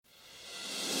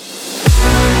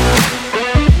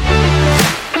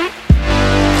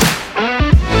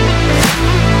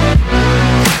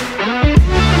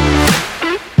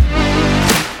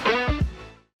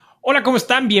Hola, ¿cómo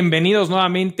están? Bienvenidos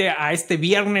nuevamente a este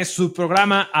viernes, su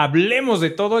programa Hablemos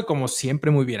de Todo y como siempre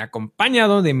muy bien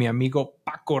acompañado de mi amigo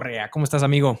Paco Rea. ¿Cómo estás,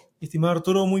 amigo? Estimado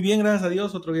Arturo, muy bien, gracias a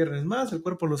Dios, otro viernes más. El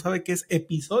cuerpo lo sabe que es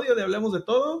episodio de Hablemos de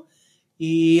Todo.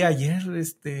 Y ayer,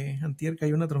 antier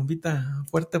cayó una trompita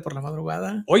fuerte por la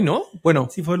madrugada. ¿Hoy no? Bueno.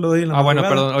 Sí fue lo de hoy en la madrugada.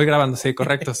 Bueno, perdón, hoy grabando, sí,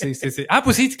 correcto, sí.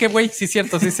 Pues sí, qué güey, sí,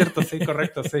 cierto, sí,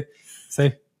 correcto, sí.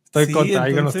 Estoy sí, contra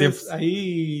ahí con los tiempos.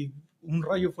 Ahí un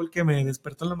rayo fue el que me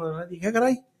despertó en la madrugada. Dije,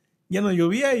 caray, ya no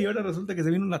llovía y ahora resulta que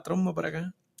se vino una tromba para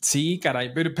acá. Sí,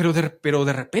 caray, pero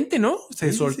de repente, ¿no?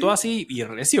 Se soltó así y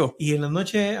recio. Y en la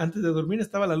noche, antes de dormir,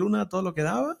 estaba la luna, todo lo que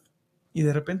daba. Y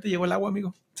de repente llegó el agua,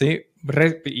 amigo. Sí,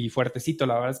 y fuertecito,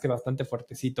 la verdad es que bastante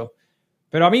fuertecito.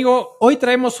 Pero, amigo, hoy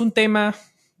traemos un tema,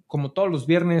 como todos los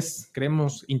viernes,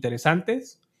 creemos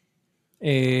interesantes.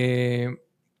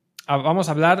 Vamos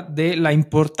a hablar de la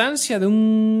importancia de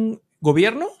un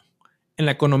gobierno en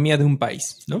la economía de un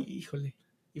país, ¿no? Híjole.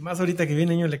 Y más ahorita que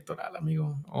viene año electoral,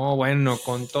 amigo. Oh, bueno,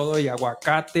 con todo y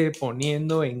aguacate,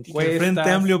 poniendo encuestas. El Frente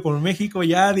Amplio por México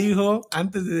ya dijo,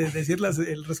 antes de decir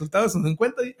el resultado de sus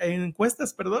encuestas,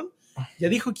 ya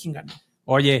dijo quién ganó.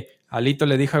 Oye, Alito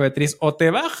le dijo a Beatriz, o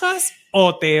te bajas,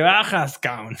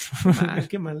 cabrón.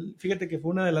 Qué mal. Fíjate que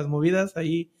fue una de las movidas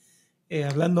ahí,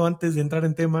 hablando antes de entrar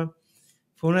en tema,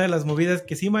 fue una de las movidas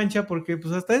que sí mancha, porque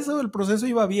pues hasta eso el proceso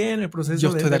iba bien, Yo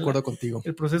estoy de acuerdo contigo.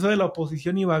 El proceso de la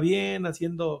oposición iba bien,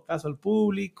 haciendo caso al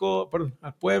público,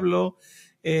 al pueblo.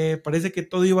 Parece que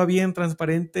todo iba bien,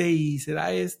 transparente, y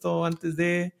será esto antes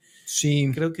de... Sí.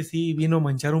 Creo que sí vino a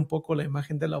manchar un poco la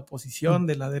imagen de la oposición,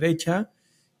 de la derecha,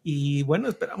 y bueno,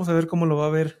 esperamos a ver cómo lo va a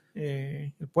ver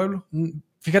el pueblo.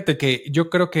 Fíjate que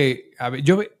yo creo que,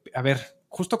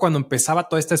 justo cuando empezaba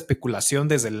toda esta especulación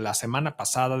desde la semana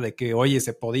pasada de que, oye,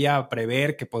 se podía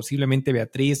prever que posiblemente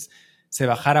Beatriz se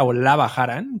bajara o la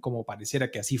bajaran, como pareciera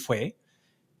que así fue,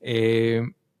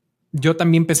 yo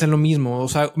también pensé en lo mismo. O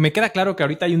sea, me queda claro que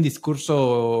ahorita hay un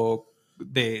discurso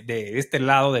de este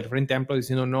lado del Frente Amplio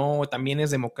diciendo, no, también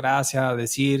es democracia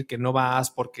decir que no vas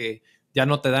porque ya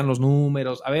no te dan los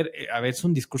números. A ver, es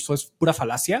un discurso, es pura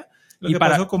falacia. Lo que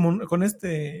pasó con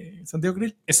Santiago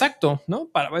Krill. Exacto, ¿no?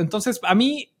 Entonces, a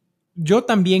mí, yo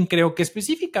también creo que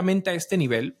específicamente a este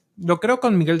nivel, lo creo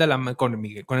con con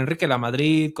Enrique de la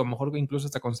Madrid, con mejor incluso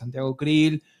hasta con Santiago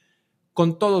Krill,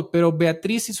 con todo, pero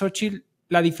Beatriz y Xochitl,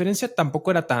 la diferencia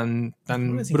tampoco era tan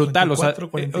 54, brutal.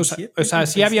 47, o sea,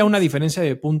 sí había una diferencia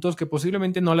de puntos que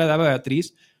posiblemente no le daba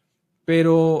Beatriz,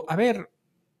 pero, a ver,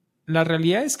 la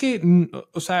realidad es que,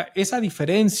 o sea, esa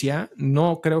diferencia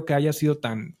no creo que haya sido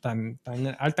tan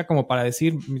alta como para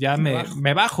decir, ya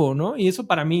me bajo, ¿no? Y eso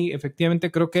para mí,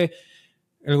 efectivamente, creo que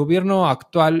el gobierno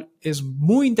actual es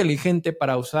muy inteligente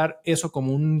para usar eso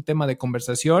como un tema de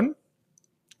conversación.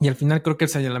 Y al final creo que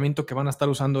el señalamiento que van a estar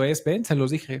usando es, ven, se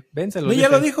los dije. Ya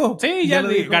lo dijo. Sí, ya lo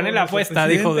dijo. Gané la apuesta,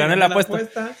 dijo, gané la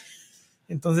apuesta.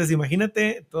 Entonces,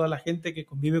 imagínate, toda la gente que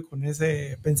convive con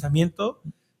ese pensamiento,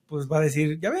 pues va a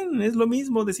decir, ya ven, es lo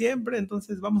mismo de siempre,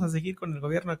 entonces vamos a seguir con el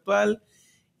gobierno actual.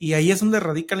 Y ahí es donde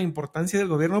radica la importancia del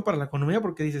gobierno para la economía,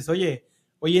 porque dices, oye,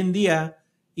 hoy en día,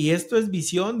 y esto es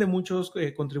visión de muchos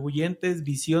contribuyentes,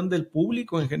 visión del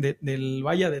público,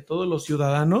 de todos los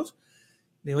ciudadanos,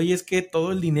 de hoy es que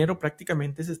todo el dinero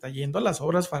prácticamente se está yendo a las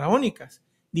obras faraónicas.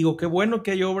 Digo, qué bueno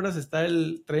que hay obras, está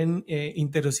el tren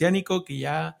interoceánico que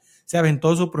ya se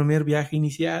aventó su primer viaje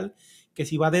inicial, que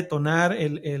si va a detonar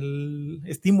el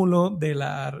estímulo de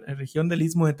la región del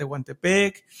Istmo de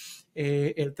Tehuantepec,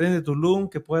 el tren de Tulum,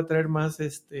 que puede traer más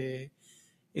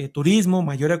turismo,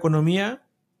 mayor economía,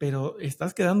 pero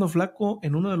estás quedando flaco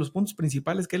en uno de los puntos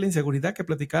principales, que es la inseguridad que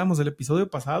platicábamos el episodio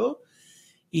pasado.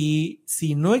 Y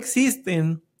si no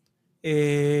existen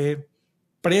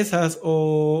presas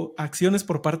o acciones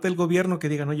por parte del gobierno que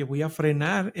digan, oye, voy a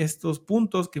frenar estos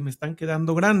puntos que me están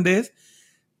quedando grandes,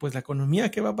 pues la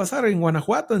economía, ¿qué va a pasar? En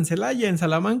Guanajuato, en Celaya, en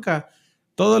Salamanca,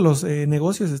 todos los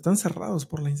negocios están cerrados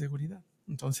por la inseguridad.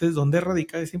 Entonces, ¿dónde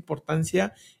radica esa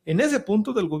importancia en ese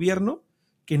punto del gobierno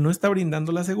que no está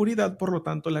brindando la seguridad? Por lo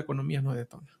tanto, la economía no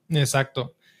detona.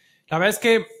 Exacto. La verdad es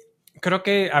que creo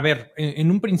que, a ver, en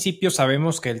un principio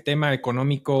sabemos que el tema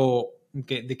económico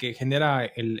que genera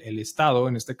el Estado,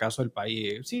 en este caso el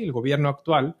país, sí, el gobierno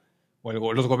actual,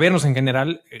 o los gobiernos en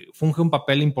general, funge un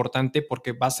papel importante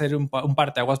porque va a ser un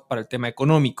parteaguas para el tema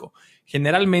económico.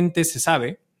 Generalmente se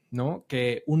sabe, ¿no?,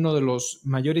 que uno de los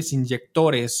mayores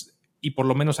inyectores, y por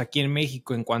lo menos aquí en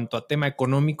México, en cuanto a tema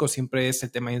económico, siempre es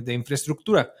el tema de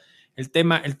infraestructura. El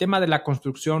tema de la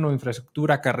construcción o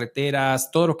infraestructura, carreteras,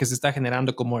 todo lo que se está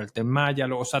generando como el Tren Maya,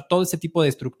 o sea, todo ese tipo de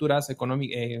estructuras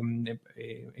económicas,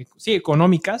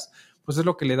 pues es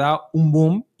lo que le da un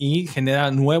boom y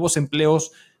genera nuevos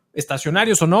empleos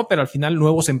estacionarios o no, pero al final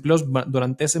nuevos empleos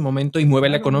durante ese momento y mueve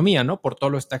la economía, ¿no? Por todo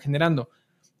lo que está generando.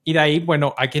 Y de ahí,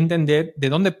 bueno, hay que entender de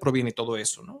dónde proviene todo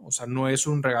eso, ¿no? O sea, no es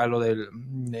un regalo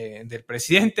del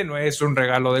presidente, no es un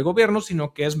regalo del gobierno,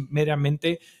 sino que es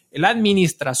meramente la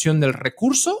administración del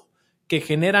recurso que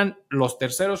generan los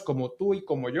terceros como tú y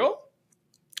como yo.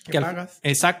 Que pagas.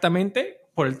 Exactamente,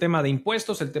 por el tema de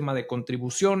impuestos, el tema de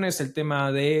contribuciones, el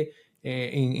tema de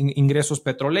ingresos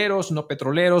petroleros, no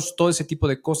petroleros, todo ese tipo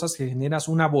de cosas que generas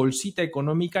una bolsita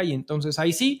económica y entonces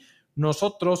ahí sí,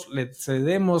 nosotros le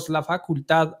cedemos la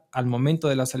facultad al momento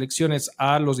de las elecciones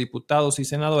a los diputados y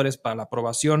senadores para la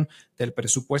aprobación del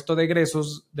presupuesto de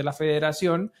egresos de la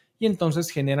federación y entonces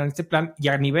generan este plan y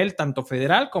a nivel tanto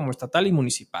federal como estatal y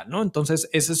municipal, ¿no? Entonces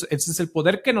ese es el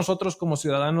poder que nosotros como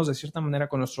ciudadanos de cierta manera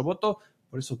con nuestro voto,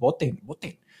 por eso voten,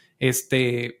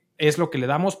 es lo que le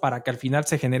damos para que al final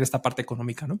se genere esta parte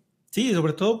económica, ¿no? Sí,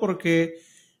 sobre todo porque,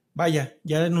 vaya,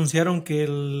 ya denunciaron que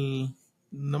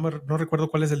no recuerdo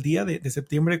cuál es el día de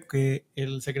septiembre que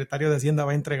el secretario de Hacienda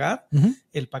va a entregar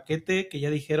el paquete, que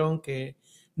ya dijeron que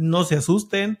no se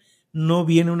asusten, no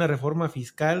viene una reforma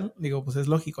fiscal. Digo, pues es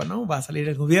lógico, ¿no? Va a salir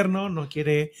el gobierno, no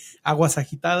quiere aguas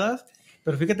agitadas,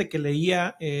 pero fíjate que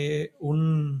leía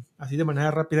así de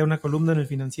manera rápida una columna en El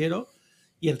Financiero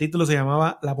y el título se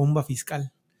llamaba La bomba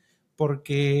fiscal,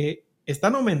 porque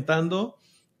están aumentando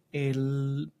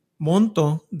el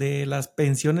monto de las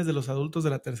pensiones de los adultos de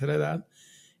la tercera edad,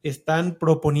 están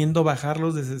proponiendo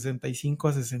bajarlos de 65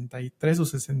 a 63 o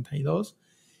 62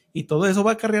 y todo eso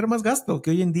va a acarrear más gasto,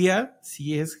 que hoy en día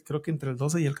sí es creo que entre el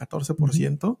 12 y el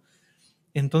 14%.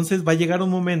 Entonces va a llegar un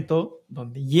momento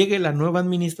donde llegue la nueva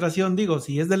administración, digo,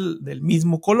 si es del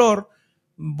mismo color,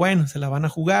 bueno, se la van a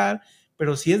jugar,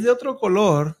 pero si es de otro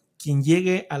color, quien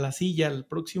llegue a la silla el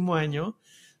próximo año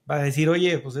va a decir,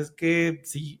 oye, pues es que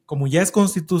si, como ya es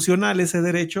constitucional ese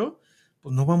derecho,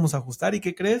 pues no vamos a ajustar. ¿Y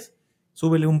qué crees?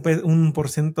 Súbele un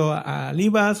 % al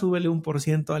IVA, súbele un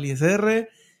 % al ISR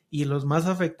y los más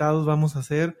afectados vamos a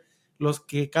ser los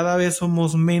que cada vez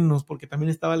somos menos, porque también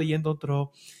estaba leyendo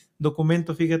otro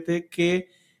documento, fíjate que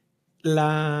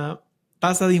la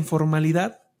tasa de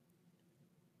informalidad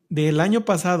del año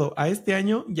pasado a este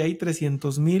año ya hay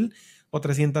 300,000 o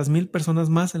 300,000 personas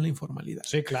más en la informalidad.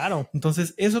 Sí, claro.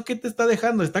 Entonces, ¿eso qué te está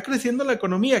dejando? Está creciendo la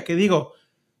economía, que digo,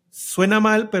 suena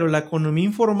mal, pero la economía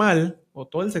informal o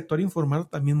todo el sector informal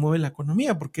también mueve la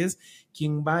economía, porque es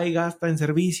quien va y gasta en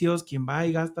servicios, quien va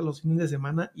y gasta los fines de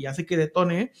semana y hace que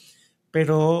detone,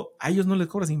 pero a ellos no les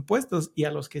cobras impuestos y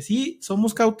a los que sí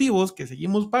somos cautivos, que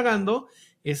seguimos pagando,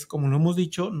 es como lo hemos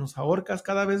dicho, nos ahorcas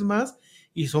cada vez más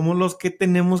y somos los que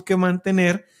tenemos que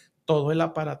mantener todo el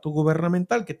aparato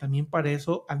gubernamental, que también para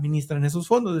eso administran esos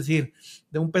fondos, es decir,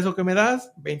 de un peso que me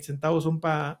das, 20 centavos son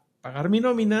para pagar mi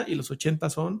nómina y los 80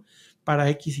 son para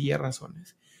X y Y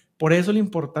razones. Por eso la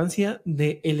importancia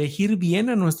de elegir bien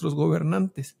a nuestros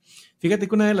gobernantes. Fíjate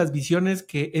que una de las visiones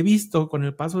que he visto con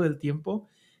el paso del tiempo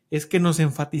es que nos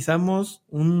enfatizamos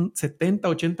un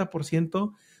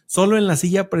 70-80% solo en la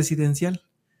silla presidencial.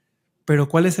 Pero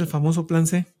 ¿cuál es el famoso plan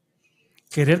C?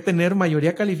 Querer tener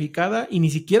mayoría calificada y ni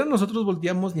siquiera nosotros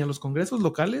volteamos ni a los congresos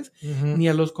locales ni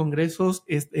a los congresos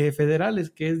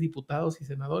federales, que es diputados y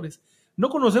senadores. No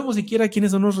conocemos siquiera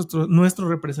quiénes son nuestros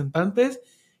representantes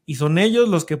y son ellos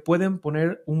los que pueden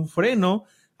poner un freno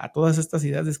a todas estas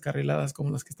ideas descarriladas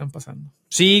como las que están pasando.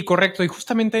 Sí, correcto. Y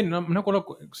justamente, no me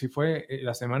acuerdo si fue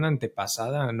la semana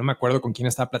antepasada, no me acuerdo con quién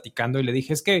estaba platicando y le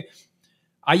dije, es que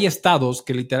hay estados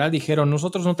que literal dijeron,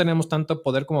 nosotros no tenemos tanto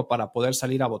poder como para poder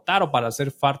salir a votar o para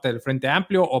ser parte del Frente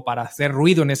Amplio o para hacer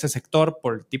ruido en ese sector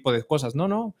por el tipo de cosas. No,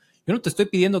 yo no te estoy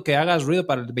pidiendo que hagas ruido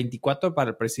para el 24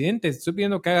 para el presidente, te estoy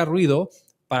pidiendo que hagas ruido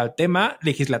para el tema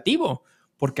legislativo,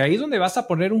 porque ahí es donde vas a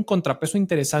poner un contrapeso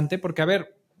interesante, porque a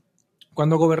ver,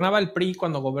 cuando gobernaba el PRI,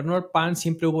 cuando gobernó el PAN,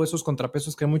 siempre hubo esos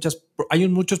contrapesos que hay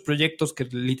muchos proyectos que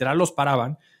literal los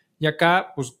paraban. Y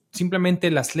acá, pues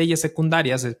simplemente las leyes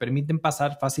secundarias les permiten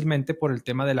pasar fácilmente por el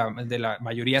tema de la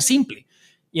mayoría simple.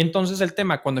 Y entonces el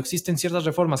tema, cuando existen ciertas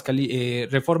reformas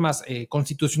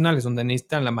constitucionales donde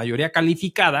necesitan la mayoría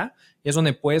calificada, es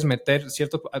donde puedes meter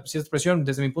cierta presión.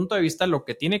 Desde mi punto de vista, lo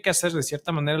que tiene que hacer de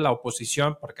cierta manera la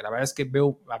oposición, porque la verdad es que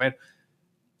veo, a ver,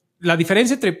 la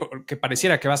diferencia entre que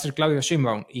pareciera que va a ser Claudio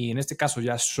Sheinbaum y en este caso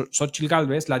ya Xóchitl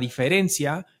Gálvez, la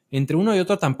diferencia entre uno y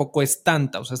otro tampoco es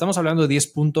tanta. O sea, estamos hablando de 10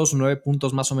 puntos, 9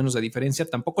 puntos más o menos de diferencia.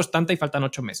 Tampoco es tanta y faltan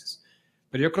 8 meses.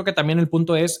 Pero yo creo que también el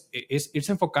punto es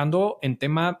irse enfocando en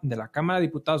tema de la Cámara de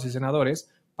Diputados y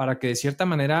Senadores para que de cierta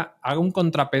manera haga un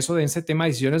contrapeso de ese tema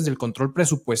de decisiones del control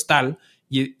presupuestal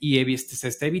y se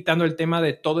esté evitando el tema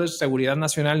de todo es seguridad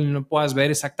nacional y no puedas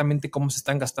ver exactamente cómo se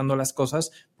están gastando las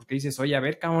cosas, porque dices, oye, a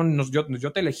ver, cabrón,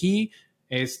 yo te elegí,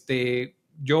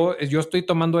 yo estoy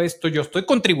tomando esto, yo estoy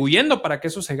contribuyendo para que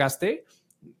eso se gaste.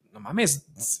 No mames,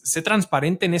 sé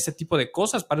transparente en ese tipo de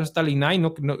cosas, para eso está el INAI,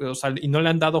 o sea, y no le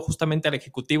han dado justamente al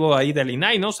ejecutivo ahí del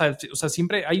INAI, ¿no? O sea,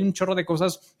 siempre hay un chorro de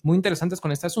cosas muy interesantes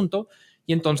con este asunto,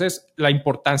 y entonces la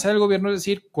importancia del gobierno es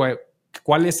decir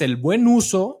cuál es el buen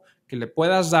uso que le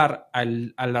puedas dar a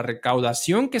la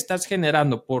recaudación que estás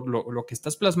generando por lo que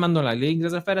estás plasmando en la ley de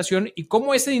ingresos de la federación, y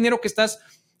cómo ese dinero que estás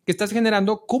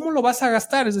generando, cómo lo vas a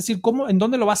gastar, es decir, en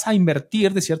dónde lo vas a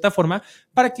invertir de cierta forma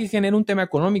para que genere un tema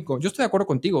económico. Yo estoy de acuerdo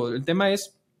contigo, el tema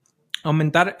es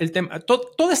aumentar el tema,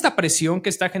 toda esta presión que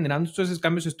está generando estos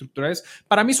cambios estructurales,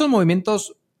 para mí son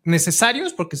movimientos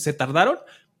necesarios porque se tardaron,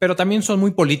 pero también son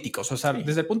muy políticos, o sea, sí.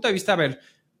 Desde el punto de vista, a ver,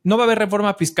 no va a haber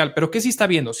reforma fiscal, pero ¿qué sí está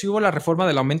viendo? Sí hubo la reforma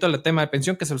del aumento del tema de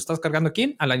pensión que se lo estás cargando a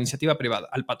 ¿quién? A la iniciativa privada,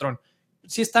 al patrón.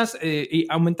 Si estás y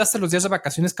aumentaste los días de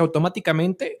vacaciones que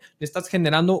automáticamente le estás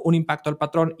generando un impacto al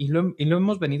patrón y lo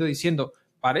hemos venido diciendo.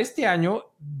 Para este año,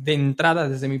 de entrada,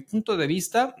 desde mi punto de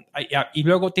vista, y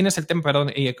luego tienes el tema,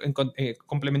 perdón,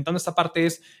 complementando esta parte,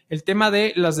 es el tema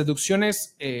de las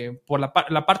deducciones por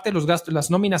la parte de los gastos, las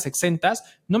nóminas exentas.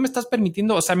 No me estás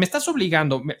permitiendo, o sea, me estás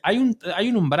obligando, hay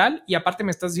un umbral y aparte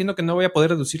me estás diciendo que no voy a poder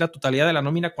reducir la totalidad de la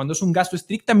nómina cuando es un gasto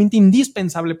estrictamente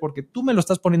indispensable porque tú me lo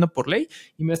estás poniendo por ley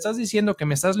y me estás diciendo que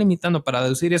me estás limitando para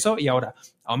deducir eso, y ahora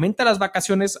aumenta las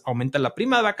vacaciones, aumenta la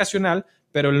prima vacacional,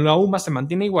 pero la UMA se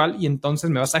mantiene igual y entonces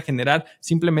me vas a generar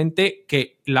simplemente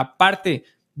que la parte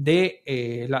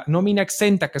de la nómina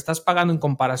exenta que estás pagando en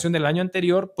comparación del año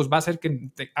anterior, pues va a hacer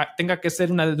que tenga que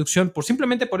ser una deducción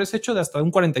simplemente por ese hecho de hasta un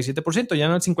 47%, ya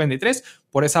no el 53%,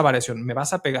 por esa variación. Me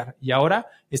vas a pegar. Y ahora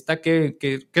está que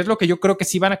es lo que yo creo que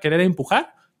sí van a querer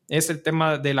empujar, es el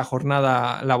tema de la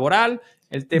jornada laboral,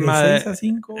 el tema de 6 a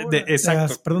 5 horas,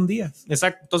 exacto, días.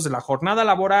 Exacto, entonces la jornada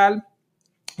laboral,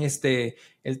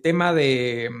 el tema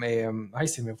de,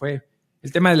 se me fue,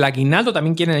 el tema del aguinaldo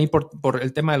también quieren ir por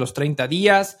el tema de los 30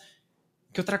 días.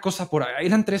 ¿Qué otra cosa por ahí?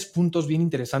 Eran 3 puntos bien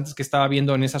interesantes que estaba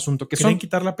viendo en ese asunto. Quieren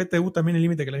quitar la PTU también, el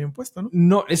límite que le habían puesto, ¿no?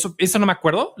 No, eso no me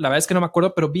acuerdo, la verdad es que no me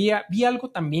acuerdo, pero vi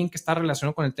algo también que está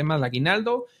relacionado con el tema del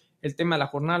aguinaldo, el tema de la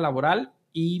jornada laboral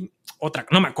y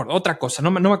no me acuerdo, otra cosa,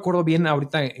 no me acuerdo bien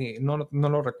ahorita, no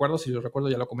lo recuerdo, si lo recuerdo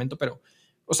ya lo comento, pero,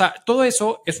 o sea, todo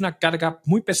eso es una carga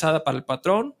muy pesada para el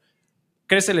patrón.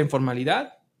 Crece la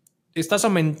informalidad, estás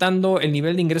aumentando el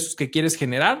nivel de ingresos que quieres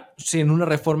generar sin una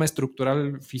reforma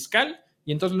estructural fiscal,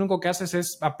 y entonces lo único que haces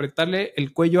es apretarle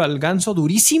el cuello al ganso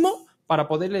durísimo para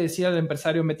poderle decir al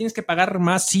empresario, me tienes que pagar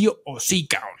más sí o sí,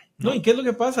 cabrón. No, ¿y qué es lo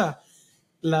que pasa?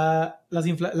 La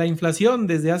inflación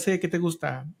desde hace, ¿qué te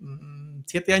gusta?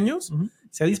 7 años,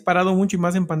 se ha disparado mucho y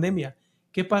más en pandemia.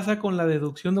 ¿Qué pasa con la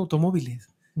deducción de automóviles?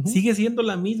 Sigue siendo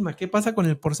la misma. ¿Qué pasa con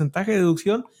el porcentaje de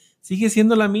deducción? Sigue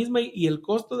siendo la misma, y el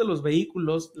costo de los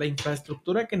vehículos, la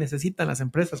infraestructura que necesitan las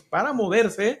empresas para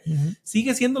moverse,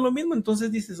 sigue siendo lo mismo.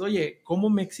 Entonces dices, oye, ¿cómo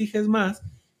me exiges más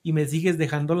y me sigues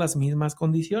dejando las mismas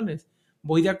condiciones?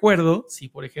 Voy de acuerdo, si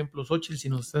por ejemplo, Xochitl, si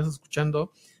nos estás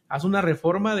escuchando, haz una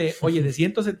reforma de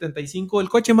 175, el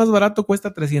coche más barato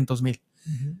cuesta 300,000.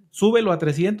 Súbelo a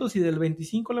 300 y del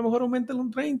 25 a lo mejor auméntalo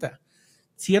un 30.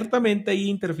 Ciertamente ahí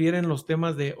interfieren los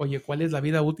temas de, oye, ¿cuál es la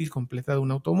vida útil completa de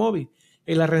un automóvil?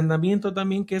 El arrendamiento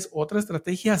también, que es otra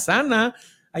estrategia sana.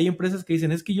 Hay empresas que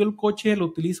dicen, es que yo el coche lo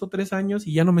utilizo 3 años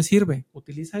y ya no me sirve.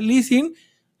 Utiliza el leasing,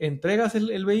 entregas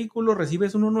el vehículo,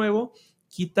 recibes uno nuevo,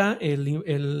 quita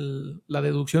la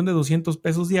deducción de 200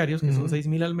 pesos diarios, que son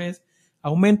 6,000 al mes,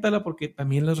 auméntala porque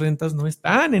también las rentas no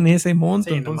están en ese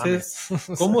monto. Sí, entonces,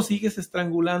 no ¿cómo sigues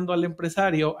estrangulando al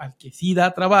empresario, al que sí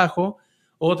da trabajo?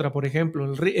 Otra, por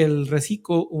ejemplo, el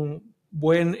reciclo, un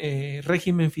buen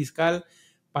régimen fiscal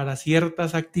para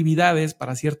ciertas actividades,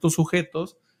 para ciertos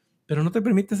sujetos, pero no te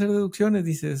permite hacer deducciones.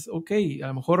 Dices, ok, a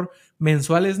lo mejor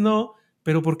mensuales no,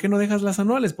 pero ¿por qué no dejas las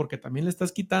anuales? Porque también le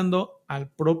estás quitando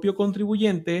al propio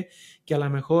contribuyente, que a lo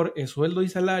mejor es sueldo y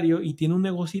salario y tiene un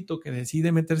negocito que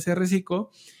decide meterse a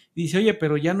reciclo, y dice, oye,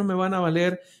 pero ya no me van a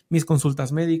valer mis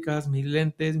consultas médicas, mis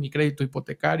lentes, mi crédito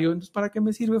hipotecario, entonces ¿para qué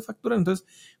me sirve facturar? Entonces,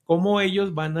 ¿cómo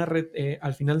ellos van a,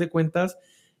 al final de cuentas,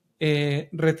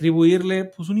 retribuirle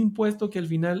pues un impuesto que al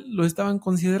final lo estaban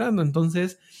considerando?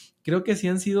 Entonces, creo que sí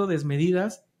han sido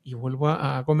desmedidas, y vuelvo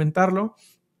a comentarlo,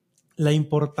 la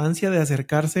importancia de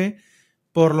acercarse,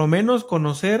 por lo menos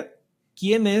conocer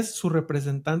quién es su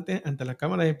representante ante la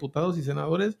Cámara de Diputados y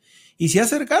Senadores, y sí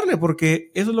acercarle,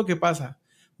 porque eso es lo que pasa.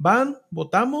 Vamos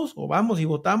y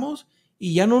votamos,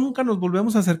 y ya nunca nos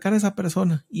volvemos a acercar a esa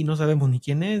persona y no sabemos ni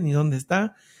quién es, ni dónde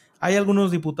está. Hay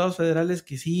algunos diputados federales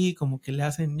que sí, como que le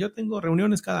hacen, yo tengo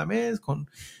reuniones cada mes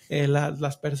con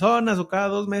las personas o cada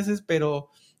 2 meses, pero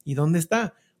 ¿y dónde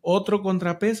está? Otro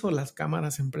contrapeso, las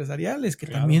cámaras empresariales, que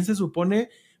Claro. también se supone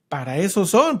para eso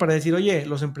son, para decir, oye,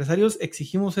 los empresarios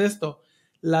exigimos esto.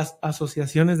 Las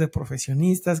asociaciones de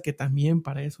profesionistas, que también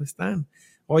para eso están.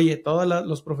 Oye, todos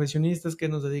los profesionistas que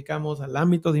nos dedicamos al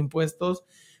ámbito de impuestos,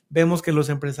 vemos que los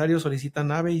empresarios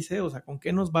solicitan A, B y C, o sea, ¿con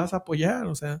qué nos vas a apoyar?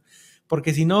 O sea,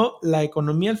 porque si no, la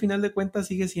economía al final de cuentas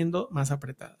sigue siendo más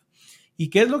apretada. ¿Y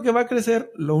qué es lo que va a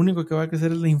crecer? Lo único que va a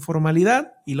crecer es la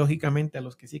informalidad y lógicamente a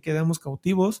los que sí quedamos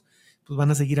cautivos, pues van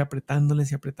a seguir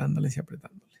apretándoles y apretándoles y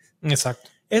apretándoles. Exacto.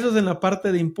 Eso es en la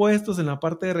parte de impuestos, en la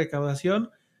parte de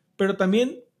recaudación, pero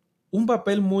también un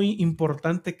papel muy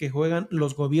importante que juegan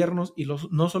los gobiernos, y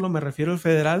no solo me refiero al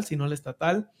federal, sino al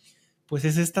estatal, pues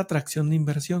es esta atracción de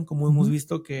inversión, como hemos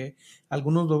visto que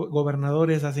algunos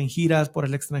gobernadores hacen giras por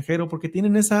el extranjero porque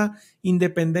tienen esa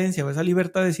independencia o esa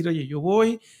libertad de decir, oye, yo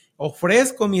voy,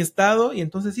 ofrezco mi estado y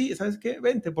entonces sí, ¿sabes qué?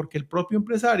 Vente, porque el propio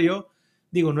empresario,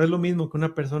 digo, no es lo mismo que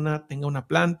una persona tenga una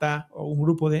planta o un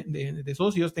grupo de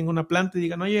socios tenga una planta y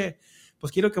digan, oye,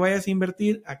 pues quiero que vayas a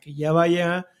invertir, a que ya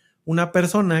vaya una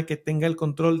persona que tenga el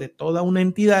control de toda una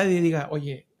entidad y diga,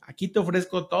 oye, aquí te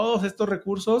ofrezco todos estos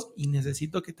recursos y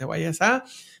necesito que te vayas a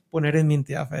poner en mi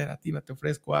entidad federativa, te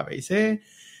ofrezco A, B y C.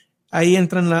 Ahí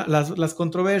entran las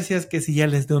controversias, que si ya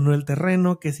les donó el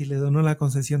terreno, que si les donó la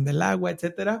concesión del agua,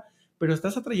 etcétera, pero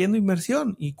estás atrayendo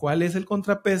inversión y cuál es el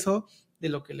contrapeso de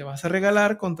lo que le vas a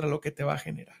regalar contra lo que te va a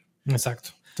generar. Exacto.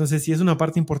 Entonces, sí es una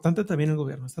parte importante también el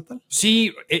gobierno estatal.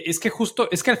 Sí, es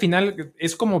que al final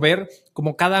es como ver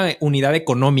como cada unidad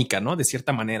económica, ¿no? De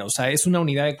cierta manera, o sea, es una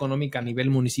unidad económica a nivel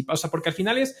municipal, o sea, porque al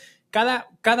final es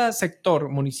cada sector,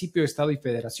 municipio, estado y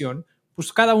federación,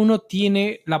 pues cada uno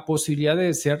tiene la posibilidad de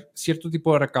hacer cierto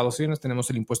tipo de recaudaciones. Tenemos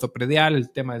el impuesto predial,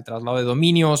 el tema del traslado de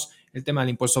dominios, el tema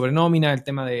del impuesto sobre nómina, el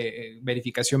tema de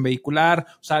verificación vehicular,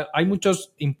 o sea, hay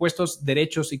muchos impuestos,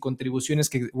 derechos y contribuciones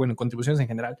contribuciones en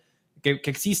general, que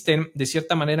existen de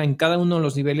cierta manera en cada uno de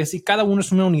los niveles y cada uno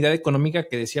es una unidad económica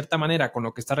que de cierta manera con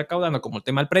lo que está recaudando, como el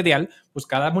tema del predial, pues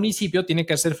cada municipio tiene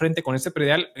que hacer frente con ese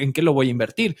predial en qué lo voy a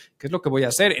invertir, qué es lo que voy a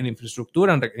hacer en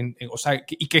infraestructura, o sea,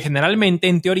 y que generalmente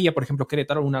en teoría, por ejemplo,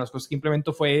 Querétaro, una de las cosas que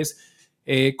implementó fue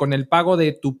con el pago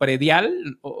de tu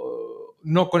predial,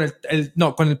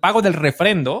 con el pago del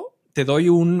refrendo, te doy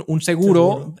un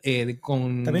seguro.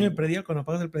 También el predial, cuando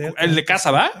pagas el predial. El de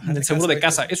casa, ¿va? El seguro de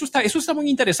casa. Eso está muy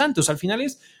interesante. O sea, al final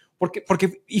es porque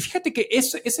y fíjate que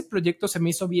ese proyecto se me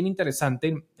hizo bien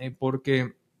interesante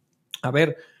porque, a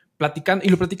ver, platicando, y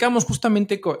lo platicamos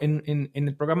justamente en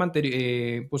el programa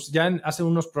anterior, pues ya hace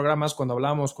unos programas cuando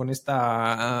hablábamos con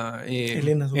esta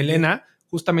Elena,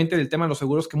 justamente del tema de los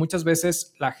seguros, que muchas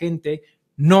veces la gente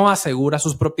no asegura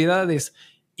sus propiedades.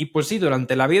 Y pues sí,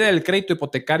 durante la vida del crédito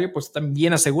hipotecario, pues están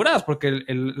bien aseguradas porque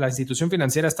la institución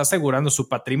financiera está asegurando su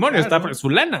patrimonio, claro, está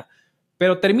su lana.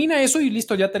 Pero termina eso y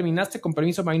listo, ya terminaste, con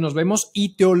permiso, ahí nos vemos,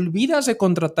 y te olvidas de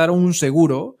contratar un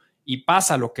seguro y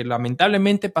pasa lo que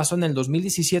lamentablemente pasó en el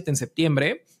 2017, en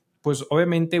septiembre, pues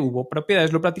obviamente hubo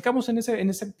propiedades, lo platicamos en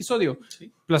ese episodio,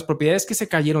 sí. Las propiedades que se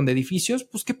cayeron de edificios,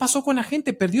 pues ¿qué pasó con la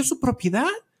gente? ¿Perdió su propiedad?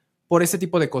 Por ese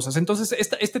tipo de cosas. Entonces,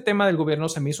 este tema del gobierno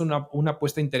se me hizo una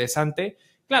apuesta interesante.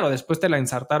 Claro, después te la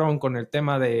ensartaron con el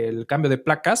tema del cambio de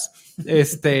placas. Ya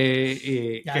está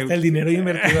el dinero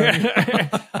invertido.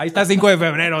 Ahí está 5 de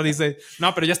febrero, dice.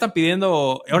 No, pero ya están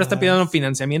pidiendo, ahora están pidiendo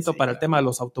financiamiento, sí, para el tema de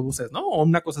los autobuses, ¿no? O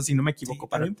una cosa, si no me equivoco.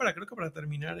 Sí, creo que para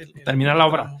terminar terminar la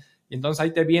obra. Y entonces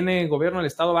ahí te viene el gobierno del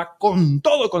estado, va con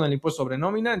todo con el impuesto sobre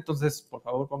nómina. Entonces, por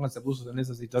favor, pónganse buzos en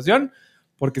esa situación,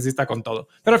 porque sí está con todo.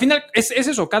 Pero al final es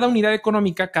eso, cada unidad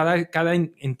económica, cada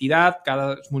entidad,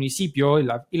 cada municipio y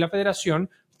la federación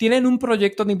tienen un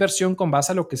proyecto de inversión con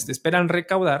base a lo que se esperan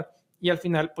recaudar, y al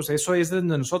final, pues eso es de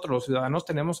nosotros, los ciudadanos,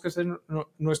 tenemos que ser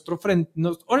nuestro frente.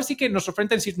 Ahora sí que nuestro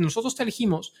frente, es decir, nosotros te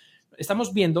elegimos,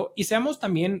 estamos viendo, y seamos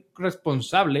también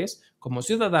responsables como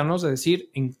ciudadanos de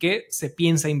decir en qué se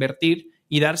piensa invertir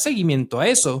y dar seguimiento a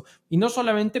eso, y no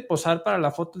solamente posar para la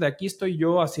foto de aquí estoy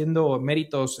yo haciendo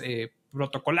méritos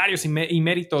protocolarios y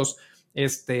méritos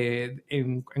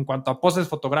en cuanto a poses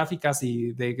fotográficas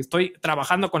y de que estoy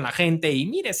trabajando con la gente y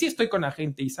mire, sí estoy con la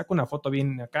gente y saco una foto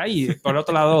bien acá, y por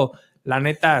otro lado, la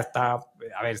neta está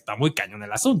muy cañón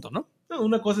el asunto, ¿no? No,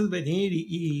 una cosa es venir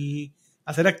y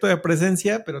hacer acto de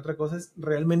presencia, pero otra cosa es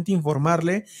realmente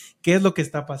informarle qué es lo que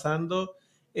está pasando.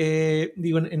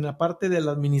 En la parte de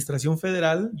la administración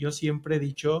federal, yo siempre he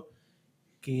dicho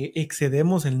que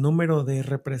excedemos el número de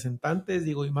representantes,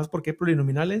 y más porque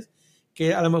plurinominales,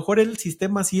 que a lo mejor el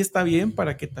sistema sí está bien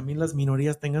para que también las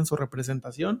minorías tengan su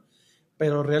representación,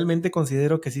 pero realmente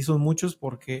considero que sí son muchos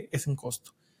porque es un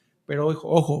costo. Pero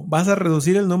ojo, vas a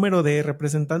reducir el número de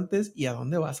representantes y ¿a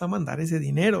dónde vas a mandar ese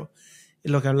dinero?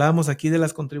 Lo que hablábamos aquí de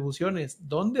las contribuciones,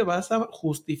 ¿dónde vas a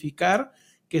justificar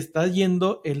que estás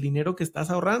yendo el dinero que estás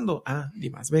ahorrando? Y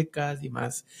más becas, y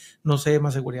más, no sé,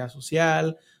 más seguridad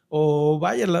social, o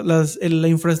vaya, la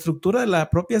infraestructura de la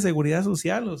propia seguridad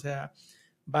social, o sea,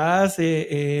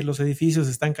 los edificios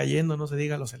están cayendo, no se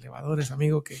diga los elevadores,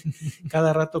 amigo, que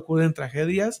cada rato ocurren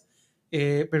tragedias,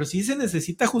 pero sí se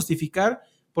necesita justificar,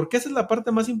 porque esa es la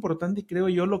parte más importante y creo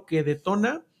yo lo que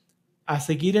detona a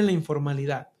seguir en la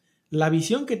informalidad. La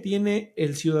visión que tiene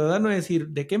el ciudadano es decir,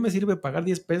 ¿de qué me sirve pagar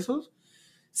 10 pesos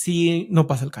si no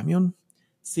pasa el camión?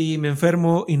 Si me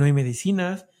enfermo y no hay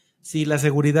medicinas, si la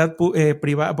seguridad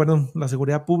la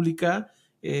seguridad pública,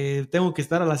 tengo que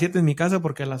estar a las 7 en mi casa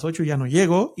porque a las 8 ya no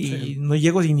llego, y sí, no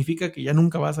llego significa que ya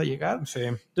nunca vas a llegar. Sí.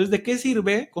 Entonces, ¿de qué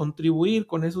sirve contribuir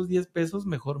con esos 10 pesos?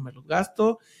 Mejor me los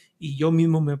gasto y yo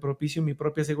mismo me propicio mi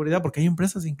propia seguridad, porque hay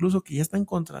empresas incluso que ya están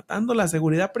contratando la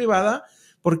seguridad privada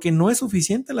porque no es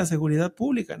suficiente la seguridad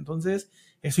pública. Entonces,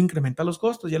 eso incrementa los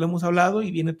costos, ya lo hemos hablado, y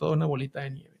viene toda una bolita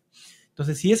de nieve.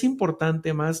 Entonces, sí es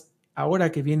importante, más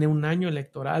ahora que viene un año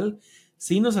electoral,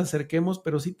 sí nos acerquemos,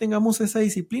 pero sí tengamos esa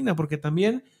disciplina, porque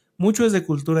también mucho es de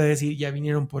cultura de decir, ya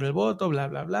vinieron por el voto, bla,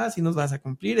 bla, bla, si nos vas a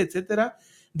cumplir, etcétera.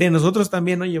 De nosotros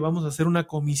también, oye, vamos a hacer una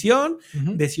comisión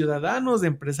de ciudadanos, de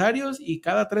empresarios, y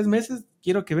cada 3 meses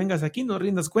quiero que vengas aquí, nos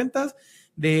rindas cuentas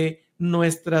de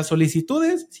nuestras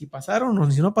solicitudes, si pasaron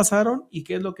o si no pasaron, y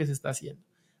qué es lo que se está haciendo.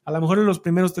 A lo mejor en los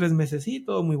primeros 3 meses, sí,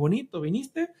 todo muy bonito,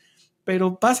 viniste,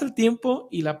 pero pasa el tiempo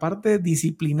y la parte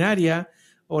disciplinaria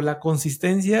o la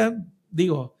consistencia,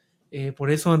 digo,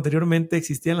 por eso anteriormente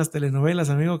existían las telenovelas,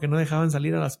 amigo, que no dejaban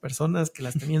salir a las personas, que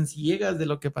las tenían ciegas de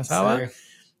lo que pasaba. Sí.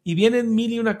 Y vienen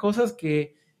mil y una cosas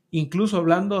que, incluso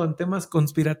hablando en temas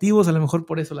conspirativos, a lo mejor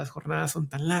por eso las jornadas son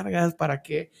tan largas, para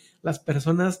que las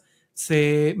personas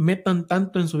se metan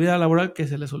tanto en su vida laboral que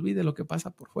se les olvide lo que pasa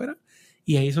por fuera.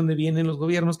 Y ahí es donde vienen los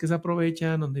gobiernos que se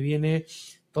aprovechan, donde viene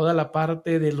toda la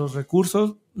parte de los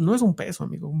recursos. No es un peso,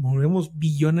 amigo, movemos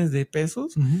billones de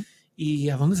pesos. ¿Y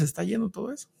a dónde se está yendo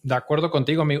todo eso? De acuerdo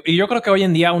contigo, amigo. Y yo creo que hoy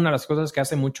en día una de las cosas que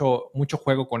hace mucho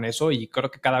juego con eso, y creo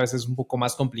que cada vez es un poco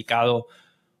más complicado.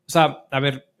 O sea, a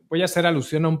ver, voy a hacer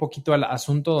alusión a un poquito al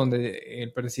asunto donde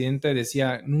el presidente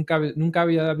decía, nunca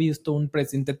había visto un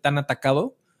presidente tan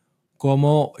atacado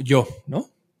como yo, ¿no?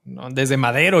 Desde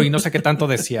Madero y no sé qué tanto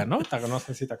decía, ¿no? No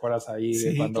sé si te acuerdas ahí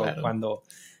sí, cuando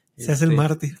se hace el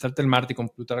mártir. Salta el mártir con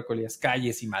Plutarco Elías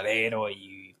Calles y Madero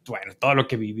y bueno, todo lo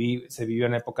que se vivió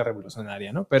en la época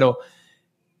revolucionaria, ¿no? Pero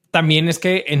también es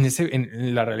que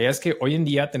en la realidad es que hoy en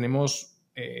día tenemos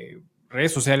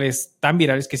redes sociales tan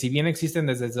virales que si bien existen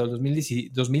desde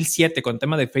el 2007 con el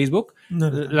tema de Facebook,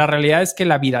 la realidad es que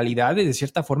la viralidad de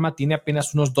cierta forma tiene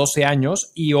apenas unos 12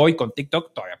 años y hoy con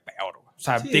TikTok todavía peor. O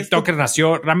sea, sí, TikTok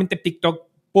nació, realmente TikTok,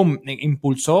 ¡pum!,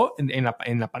 impulsó en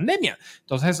la pandemia.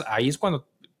 Entonces ahí es cuando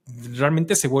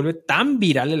realmente se vuelve tan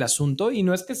viral el asunto y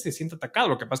no es que se sienta atacado.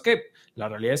 Lo que pasa es que la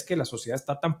realidad es que la sociedad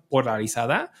está tan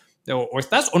polarizada, o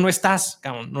estás o no estás,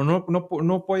 cabrón.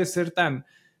 No puede ser tan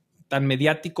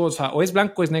mediático, o sea, o es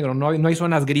blanco o es negro, no hay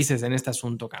zonas grises en este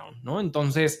asunto, cabrón, ¿no?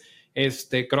 Entonces,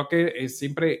 creo que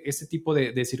siempre ese tipo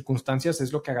de circunstancias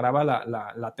es lo que agrava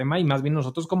la tema, y más bien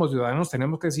nosotros como ciudadanos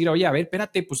tenemos que decir, oye, a ver,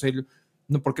 espérate, pues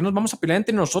 ¿por qué nos vamos a pelear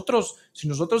entre nosotros? Si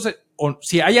nosotros,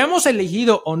 si hayamos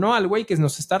elegido o no al güey que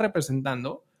nos está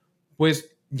representando,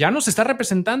 pues ya nos está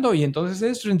representando y entonces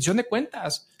es rendición de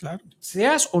cuentas. Claro.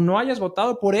 Seas o no hayas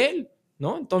votado por él,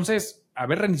 ¿no? Entonces, a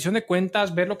ver, rendición de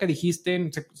cuentas, ver lo que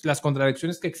dijiste, las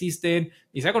contradicciones que existen,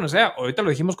 y sea como sea, ahorita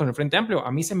lo dijimos con el Frente Amplio,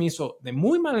 a mí se me hizo de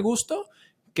muy mal gusto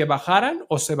que bajaran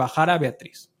o se bajara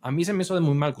Beatriz. A mí se me hizo de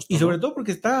muy mal gusto. Y sobre todo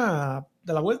porque está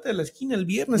de la vuelta de la esquina el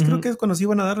viernes, creo que es cuando se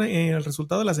iban a dar el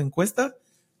resultado de las encuestas.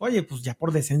 Oye, pues ya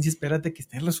por decencia espérate que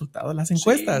esté el resultado de las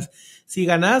encuestas. Sí. Si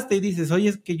ganaste y dices, oye,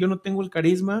 es que yo no tengo el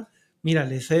carisma, mira,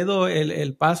 le cedo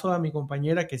el paso a mi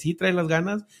compañera que sí trae las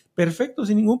ganas, perfecto,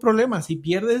 sin ningún problema. Si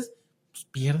pierdes, pues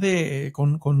pierde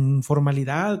con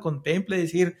formalidad, con temple,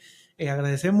 decir,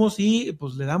 agradecemos y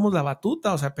pues le damos la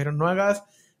batuta, o sea, pero no hagas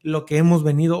lo que hemos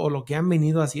venido o lo que han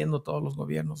venido haciendo todos los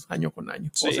gobiernos año con año,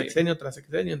 sí, o sexenio tras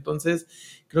sexenio. Entonces,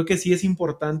 creo que sí es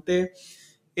importante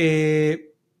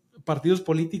partidos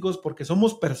políticos, porque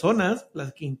somos personas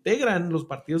las que integran los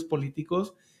partidos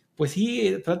políticos, pues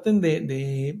sí, traten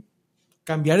de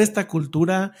cambiar esta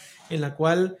cultura en la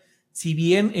cual, si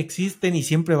bien existen y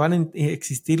siempre van a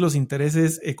existir los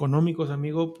intereses económicos,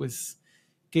 amigo, pues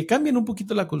que cambien un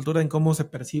poquito la cultura en cómo se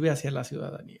percibe hacia la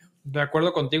ciudadanía. De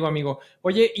acuerdo contigo, amigo.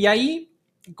 Oye, y ahí,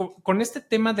 con este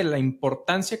tema de la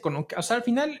importancia económica, o sea, al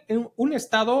final, un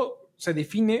estado se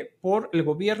define por el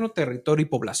gobierno, territorio y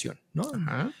población, ¿no?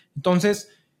 Ajá. Entonces,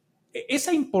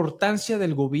 esa importancia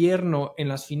del gobierno en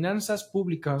las finanzas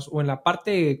públicas o en la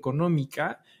parte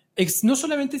económica, no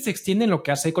solamente se extiende en lo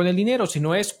que hace con el dinero,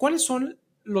 sino es cuáles son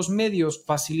los medios,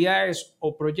 facilidades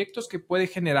o proyectos que puede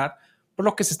generar por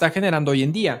lo que se está generando hoy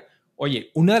en día.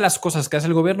 Oye, una de las cosas que hace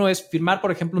el gobierno es firmar,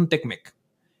 por ejemplo, un TECMEC.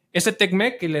 Ese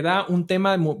TECMEC que le da un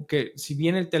tema que, si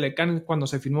bien el Telecán cuando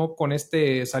se firmó con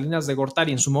Salinas de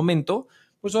Gortari en su momento,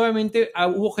 pues obviamente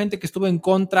hubo gente que estuvo en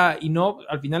contra y no,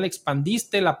 al final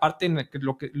expandiste la parte en la que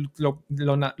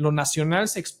lo nacional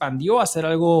se expandió a ser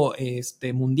algo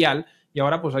mundial, y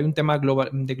ahora pues hay un tema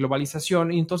de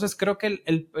globalización, y entonces creo que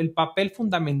el papel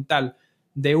fundamental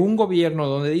de un gobierno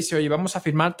donde dice, oye, vamos a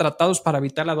firmar tratados para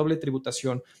evitar la doble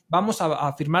tributación, vamos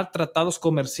a firmar tratados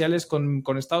comerciales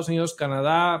con Estados Unidos,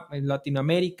 Canadá,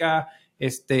 Latinoamérica,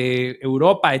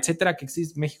 Europa, etcétera, que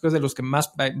existe. México es de los que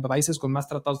más países con más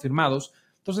tratados firmados.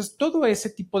 Entonces, todo ese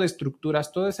tipo de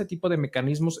estructuras, todo ese tipo de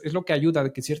mecanismos es lo que ayuda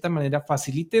de que de cierta manera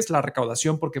facilites la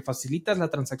recaudación, porque facilitas la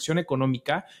transacción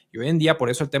económica, y hoy en día por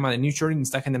eso el tema de nearshoring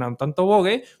está generando tanto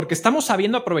bogue, porque estamos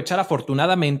sabiendo aprovechar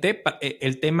afortunadamente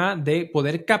el tema de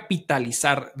poder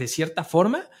capitalizar de cierta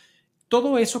forma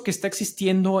todo eso que está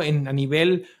existiendo a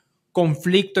nivel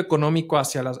conflicto económico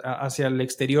hacia el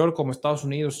exterior, como Estados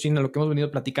Unidos, China, lo que hemos venido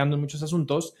platicando en muchos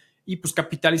asuntos. Y pues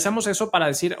capitalizamos eso para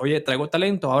decir, oye, traigo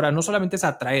talento. Ahora, no solamente es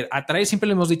atraer siempre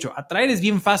le hemos dicho, atraer es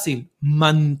bien fácil,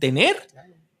 mantener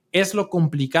es lo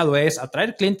complicado.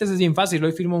 Atraer clientes es bien fácil,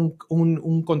 hoy firmo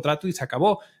un contrato y se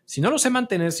acabó. Si no lo sé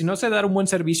mantener, si no sé dar un buen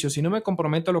servicio, si no me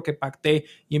comprometo a lo que pacté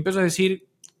y empiezo a decir,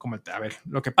 a ver,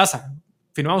 lo que pasa,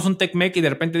 firmamos un TECMEC y de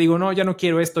repente digo, no, ya no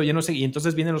quiero esto, ya no sé, y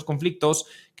entonces vienen los conflictos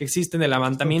que existen, de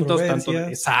levantamientos, tanto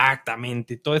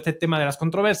exactamente, todo este tema de las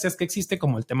controversias que existe,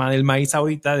 como el tema del maíz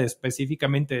ahorita,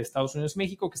 específicamente de Estados Unidos y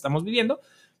México, que estamos viviendo.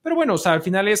 Pero bueno, o sea, al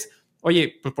final es,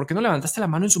 oye, pues ¿por qué no levantaste la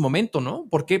mano en su momento, no?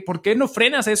 ¿Por qué no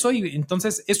frenas eso? Y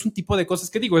entonces es un tipo de cosas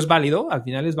que digo, es válido, al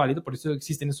final es válido, por eso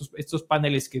existen estos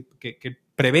paneles que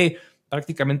prevé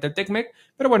prácticamente el TECMEC,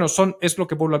 pero bueno, es lo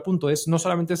que vuelvo al punto, no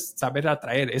solamente es saber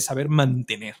atraer, es saber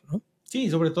mantener, ¿no? Sí,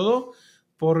 sobre todo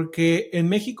porque en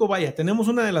México, vaya, tenemos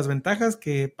una de las ventajas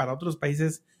que para otros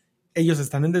países ellos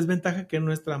están en desventaja, que es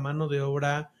nuestra mano de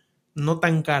obra no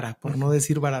tan cara, por no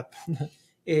decir barata.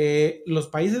 Los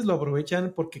países lo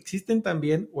aprovechan porque existen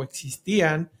también, o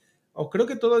existían, o creo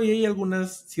que todavía hay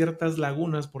algunas ciertas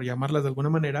lagunas, por llamarlas de alguna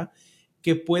manera,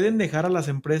 que pueden dejar a las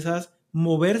empresas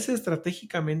moverse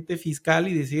estratégicamente fiscal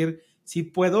y decir, si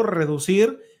puedo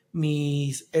reducir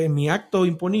mi acto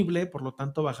imponible, por lo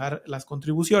tanto bajar las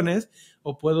contribuciones,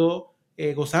 o puedo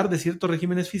gozar de ciertos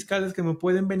regímenes fiscales que me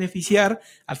pueden beneficiar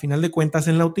al final de cuentas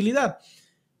en la utilidad.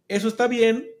 Eso está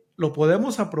bien, lo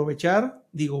podemos aprovechar,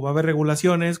 digo, va a haber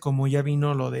regulaciones, como ya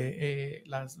vino lo de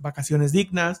las vacaciones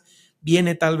dignas,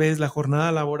 viene tal vez la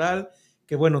jornada laboral,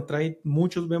 que bueno, trae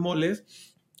muchos bemoles.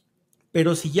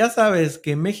 Pero si ya sabes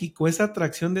que México es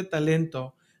atracción de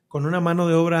talento con una mano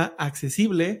de obra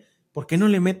accesible, ¿por qué no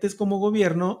le metes como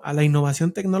gobierno a la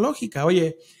innovación tecnológica?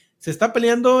 Oye, se está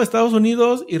peleando Estados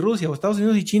Unidos y Rusia, o Estados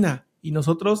Unidos y China, y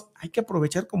nosotros hay que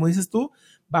aprovechar, como dices tú,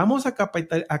 vamos a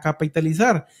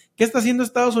capitalizar. ¿Qué está haciendo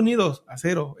Estados Unidos?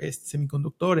 Acero,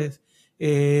 semiconductores,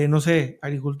 no sé,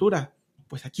 agricultura.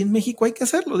 Pues aquí en México hay que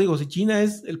hacerlo. Digo, si China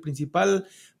es el principal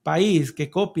país que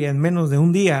copia en menos de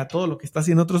un día todo lo que está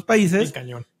haciendo otros países,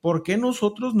 ¿por qué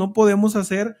nosotros no podemos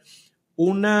hacer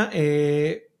una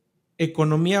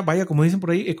economía, vaya, como dicen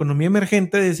por ahí, economía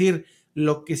emergente? Es decir,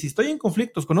 lo que si estoy en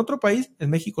conflictos con otro país, en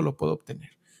México lo puedo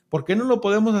obtener. ¿Por qué no lo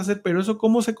podemos hacer? Pero eso,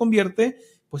 ¿cómo se convierte?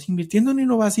 Pues invirtiendo en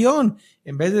innovación,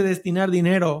 en vez de destinar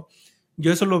dinero.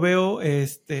 Yo eso lo veo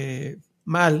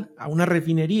mal a una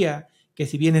refinería que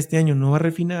si bien este año no va a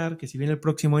refinar, que si bien el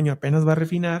próximo año apenas va a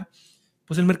refinar,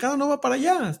 pues el mercado no va para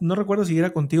allá. No recuerdo si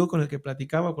era contigo con el que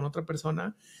platicaba o con otra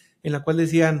persona, en la cual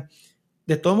decían,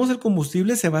 de todos modos el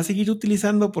combustible se va a seguir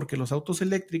utilizando porque los autos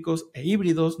eléctricos e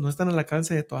híbridos no están al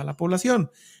alcance de toda la población.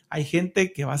 Hay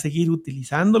gente que va a seguir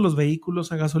utilizando los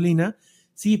vehículos a gasolina,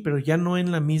 sí, pero ya no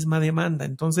en la misma demanda.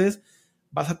 Entonces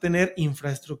vas a tener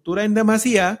infraestructura en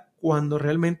demasía cuando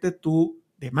realmente tu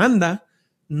demanda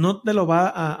no te lo va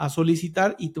a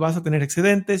solicitar y tú vas a tener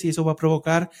excedentes, y eso va a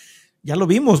provocar, ya lo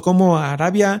vimos, cómo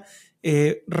Arabia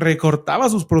recortaba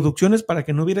sus producciones para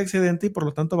que no hubiera excedente y por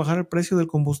lo tanto bajar el precio del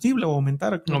combustible o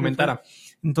aumentara.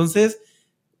 Entonces,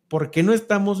 ¿por qué no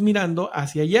estamos mirando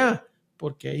hacia allá?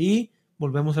 Porque ahí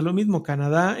volvemos a lo mismo.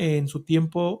 Canadá en su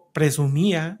tiempo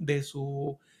presumía de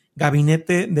su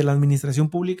gabinete de la administración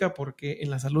pública porque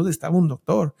en la salud estaba un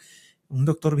doctor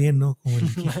bien, ¿no? Como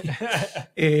el de aquí.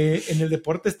 En el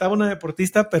deporte estaba una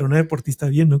deportista, pero una deportista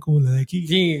bien, ¿no? Como la de aquí.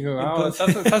 Sí, wow,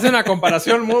 estás en una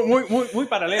comparación muy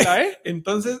paralela, ¿eh?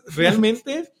 Entonces,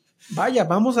 realmente, vaya,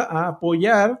 vamos a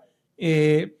apoyar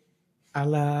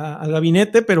al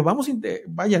gabinete, pero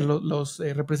los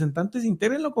representantes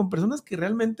intégrenlo con personas que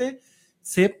realmente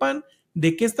sepan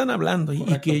de qué están hablando y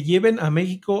que lleven a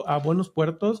México a buenos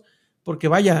puertos, porque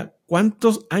vaya,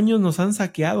 ¿cuántos años nos han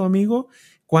saqueado, amigo?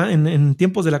 En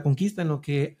tiempos de la conquista, en lo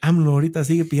que AMLO ahorita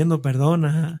sigue pidiendo perdón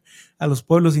a los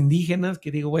pueblos indígenas, que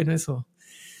digo, bueno, eso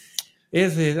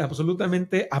es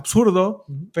absolutamente absurdo,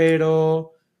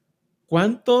 pero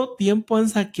 ¿cuánto tiempo han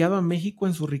saqueado a México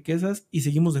en sus riquezas y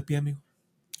seguimos de pie, amigo?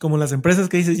 Como las empresas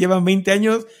que dices llevan 20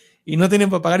 años y no tienen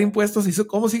para pagar impuestos, ¿y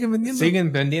cómo siguen vendiendo?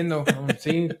 Siguen vendiendo,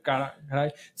 sí,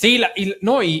 caray. Sí,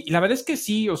 y la verdad es que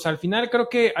sí, o sea, al final creo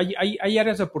que hay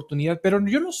áreas de oportunidad, pero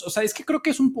yo no, o sea, es que creo que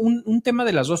es un tema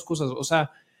de las dos cosas, o sea,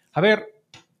 a ver,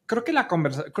 creo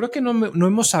que no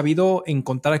hemos sabido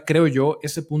encontrar, creo yo,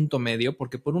 ese punto medio,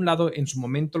 porque por un lado, en su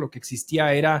momento lo que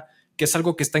existía era que es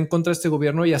algo que está en contra de este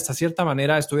gobierno y hasta cierta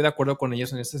manera estoy de acuerdo con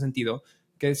ellos en este sentido,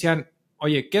 que decían,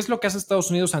 oye, ¿qué es lo que hace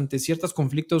Estados Unidos ante ciertos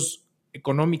conflictos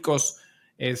económicos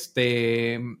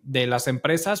de las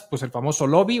empresas? Pues el famoso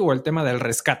lobby o el tema del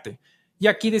rescate. Y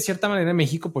aquí, de cierta manera, en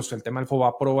México, pues el tema del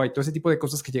Fobaproa y todo ese tipo de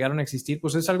cosas que llegaron a existir,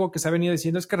 pues es algo que se ha venido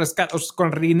diciendo, es que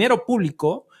con dinero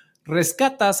público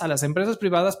rescatas a las empresas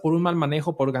privadas por un mal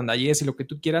manejo, por gandallez y lo que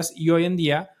tú quieras, y hoy en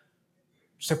día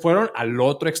se fueron al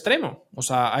otro extremo. O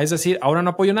sea, es decir, ahora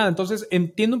no apoyo nada. Entonces,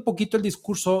 entiendo un poquito el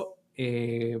discurso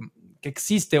que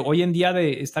existe hoy en día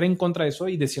de estar en contra de eso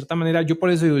y de cierta manera yo por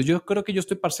eso digo, yo creo que yo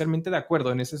estoy parcialmente de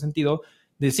acuerdo en ese sentido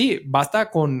de sí, basta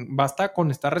con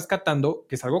estar rescatando,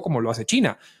 que es algo como lo hace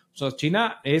China. O sea,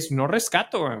 China es no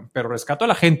rescato, pero rescato a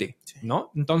la gente,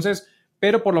 ¿no? Entonces,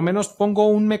 pero por lo menos pongo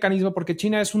un mecanismo porque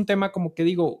China es un tema como que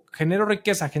digo, genero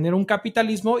riqueza, genero un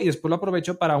capitalismo y después lo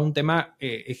aprovecho para un tema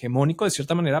hegemónico de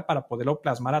cierta manera para poderlo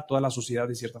plasmar a toda la sociedad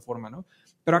de cierta forma, ¿no?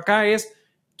 Pero acá es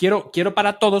quiero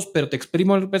para todos, pero te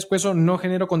exprimo el pescuezo, no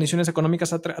genero condiciones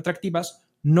económicas atractivas,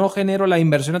 no genero la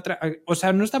inversión, o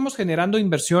sea, no estamos generando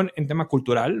inversión en tema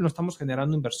cultural, no estamos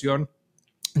generando inversión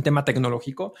en tema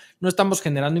tecnológico, no estamos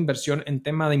generando inversión en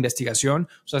tema de investigación,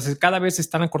 o sea, cada vez se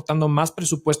están acortando más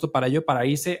presupuesto para ello, para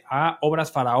irse a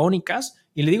obras faraónicas,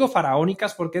 y le digo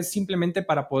faraónicas porque es simplemente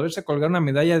para poderse colgar una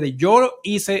medalla de yo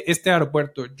hice este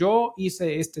aeropuerto, yo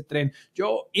hice este tren,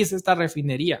 yo hice esta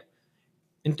refinería.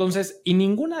 Entonces, y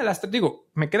ninguna de las tres, digo,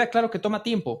 me queda claro que toma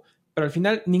tiempo, pero al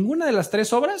final ninguna de las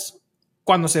tres obras,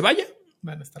 cuando se vaya,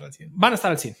 van a estar al 100. Van a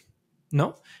estar al 100,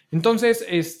 ¿no? Entonces,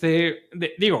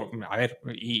 digo, a ver,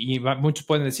 y muchos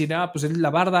pueden decir, pues es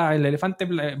la barda, el elefante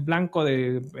blanco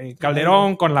de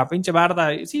Calderón con la pinche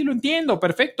barda. Sí, lo entiendo,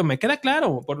 perfecto, me queda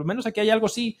claro, por lo menos aquí hay algo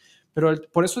sí, pero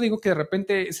por eso digo que de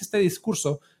repente es este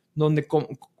discurso donde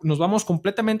nos vamos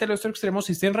completamente a los extremos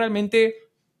y estén realmente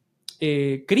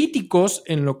críticos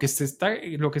en lo que se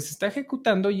está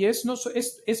ejecutando y es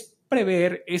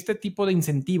prever este tipo de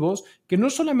incentivos que no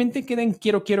solamente queden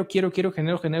quiero,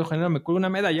 genero, me cuelgo una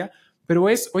medalla, pero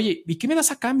es, oye, ¿y qué me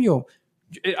das a cambio?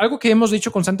 Algo que hemos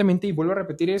dicho constantemente y vuelvo a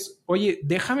repetir es, oye,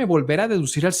 déjame volver a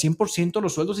deducir al 100%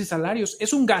 los sueldos y salarios.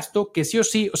 Es un gasto que sí o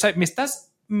sí, o sea, me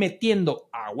estás metiendo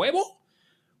a huevo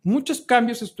muchos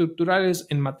cambios estructurales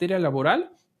en materia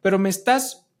laboral, pero me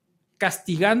estás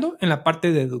castigando en la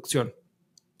parte de deducción.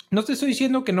 No te estoy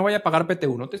diciendo que no vaya a pagar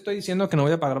PTU, no te estoy diciendo que no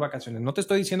voy a pagar vacaciones, no te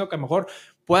estoy diciendo que a lo mejor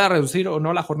pueda reducir o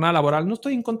no la jornada laboral, no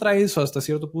estoy en contra de eso hasta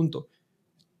cierto punto,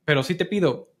 pero sí te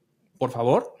pido, por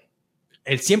favor,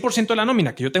 el 100% de la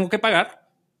nómina que yo tengo que pagar,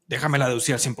 déjamela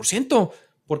deducir al 100%,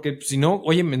 porque si no,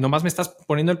 oye, nomás me estás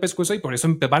poniendo el pescuezo y por eso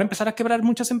van a empezar a quebrar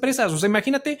muchas empresas. O sea,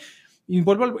 imagínate, y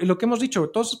vuelvo a lo que hemos dicho,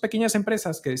 todas esas pequeñas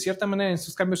empresas que de cierta manera en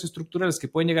esos cambios estructurales que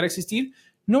pueden llegar a existir,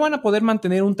 no van a poder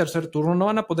mantener un tercer turno, no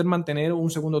van a poder mantener un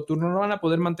segundo turno, no van a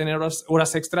poder mantener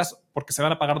horas extras porque se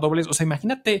van a pagar dobles. O sea,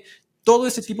 imagínate todo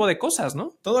ese tipo de cosas,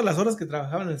 ¿no? Todas las horas que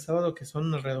trabajaban el sábado, que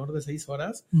son alrededor de 6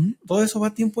 horas, todo eso va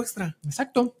a tiempo extra.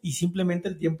 Exacto. Y simplemente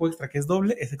el tiempo extra, que es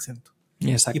doble, es exento.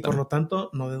 Y por lo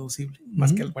tanto, no deducible,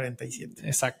 más que el 47.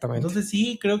 Exactamente. Entonces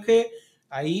sí, creo que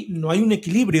ahí no hay un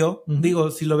equilibrio.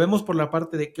 Digo, si lo vemos por la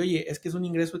parte de que, oye, es que es un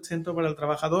ingreso exento para el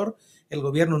trabajador, el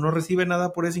gobierno no recibe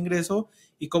nada por ese ingreso,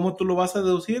 ¿y cómo tú lo vas a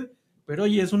deducir? Pero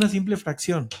oye, es una simple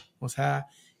fracción. O sea,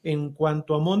 en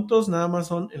cuanto a montos, nada más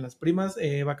son en las primas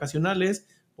vacacionales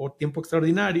por tiempo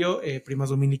extraordinario, primas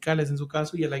dominicales en su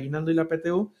caso, y el aguinaldo y la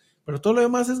PTU, pero todo lo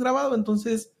demás es grabado.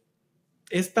 Entonces,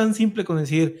 es tan simple con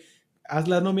decir, haz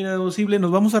la nómina deducible,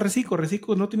 nos vamos a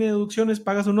Reciclo no tiene deducciones,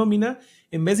 paga su nómina,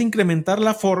 en vez de incrementar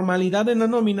la formalidad en la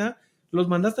nómina, los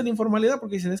mandaste a la informalidad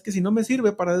porque dicen, es que si no me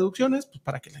sirve para deducciones, pues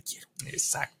 ¿para qué la quiero?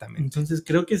 Exactamente. Entonces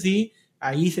creo que sí,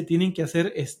 ahí se tienen que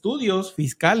hacer estudios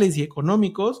fiscales y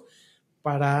económicos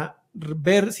para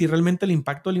ver si realmente el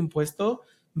impacto del impuesto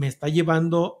me está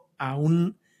llevando a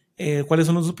 ¿cuáles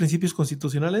son los dos principios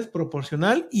constitucionales?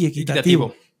 Proporcional y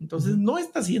equitativo. Entonces, no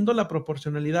está haciendo la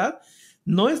proporcionalidad,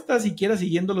 no está siquiera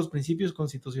siguiendo los principios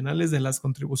constitucionales de las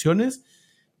contribuciones,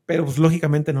 pero pues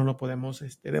lógicamente no lo podemos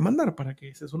demandar para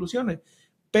que se solucione.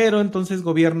 Pero entonces,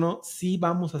 gobierno, sí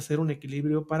vamos a hacer un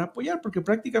equilibrio para apoyar, porque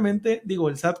prácticamente,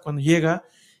 el SAT cuando llega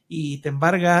y te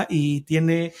embarga y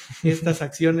tiene estas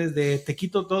acciones de te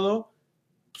quito todo,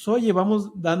 pues oye,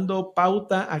 vamos dando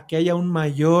pauta a que haya un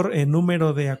mayor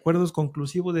número de acuerdos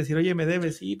conclusivos, decir, oye, me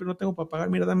debes, sí, pero no tengo para pagar,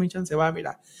 mira, dame un chance,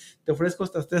 mira, te ofrezco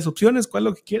estas 3 opciones, ¿cuál es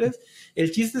lo que quieres?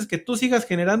 El chiste es que tú sigas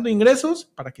generando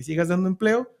ingresos para que sigas dando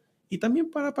empleo y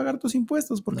también para pagar tus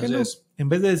impuestos, ¿por qué no? En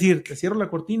vez de decir, te cierro la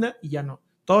cortina y ya no,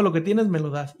 todo lo que tienes me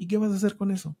lo das, ¿y qué vas a hacer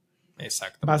con eso?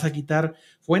 Exacto. Vas a quitar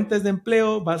fuentes de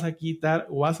empleo, vas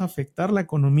a afectar la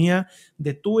economía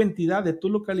de tu entidad, de tu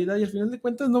localidad, y al final de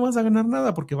cuentas no vas a ganar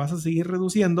nada porque vas a seguir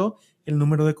reduciendo el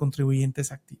número de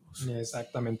contribuyentes activos.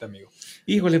 Exactamente, amigo.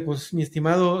 Híjole, pues mi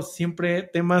estimado, siempre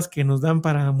temas que nos dan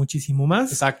para muchísimo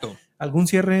más. Exacto. ¿Algún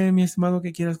cierre, mi estimado,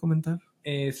 que quieras comentar?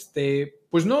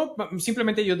 Pues no,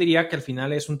 simplemente yo diría que al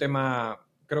final es un tema,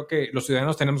 creo que los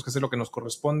ciudadanos tenemos que hacer lo que nos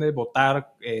corresponde,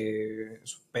 votar,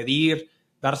 pedir,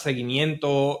 dar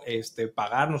seguimiento,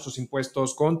 pagar nuestros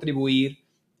impuestos, contribuir,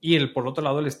 y por otro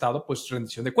lado el Estado, pues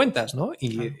rendición de cuentas, ¿no?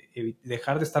 Y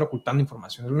dejar de estar ocultando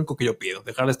información, es lo único que yo pido,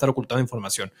 dejar de estar ocultando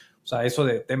información. O sea, eso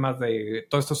de temas de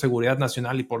todo esto seguridad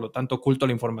nacional y por lo tanto oculto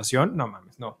la información, no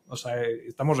mames, no. O sea,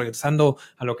 estamos regresando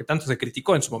a lo que tanto se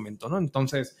criticó en su momento, ¿no?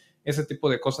 Entonces, ese tipo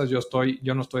de cosas yo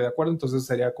no estoy de acuerdo, entonces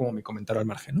sería como mi comentario al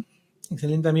margen, ¿no?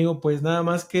 Excelente, amigo, pues nada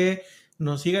más que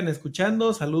nos sigan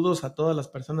escuchando. Saludos a todas las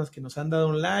personas que nos han dado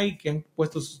un like, que han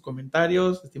puesto sus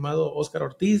comentarios. Estimado Óscar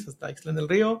Ortiz, hasta Ixtlán del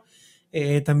Río.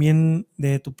 También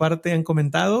de tu parte han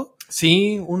comentado.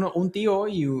 Sí, un tío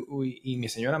y mi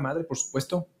señora madre, por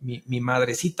supuesto, mi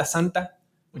madrecita santa.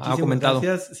 Muchísimas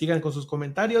gracias. Sigan con sus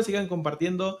comentarios, sigan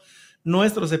compartiendo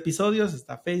nuestros episodios.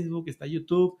 Está Facebook, está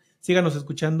YouTube. Síganos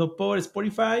escuchando por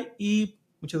Spotify y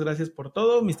muchas gracias por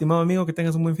todo, mi estimado amigo, que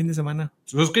tengas un buen fin de semana.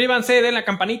 Suscríbanse, den la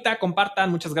campanita, compartan,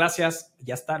 muchas gracias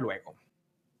y hasta luego.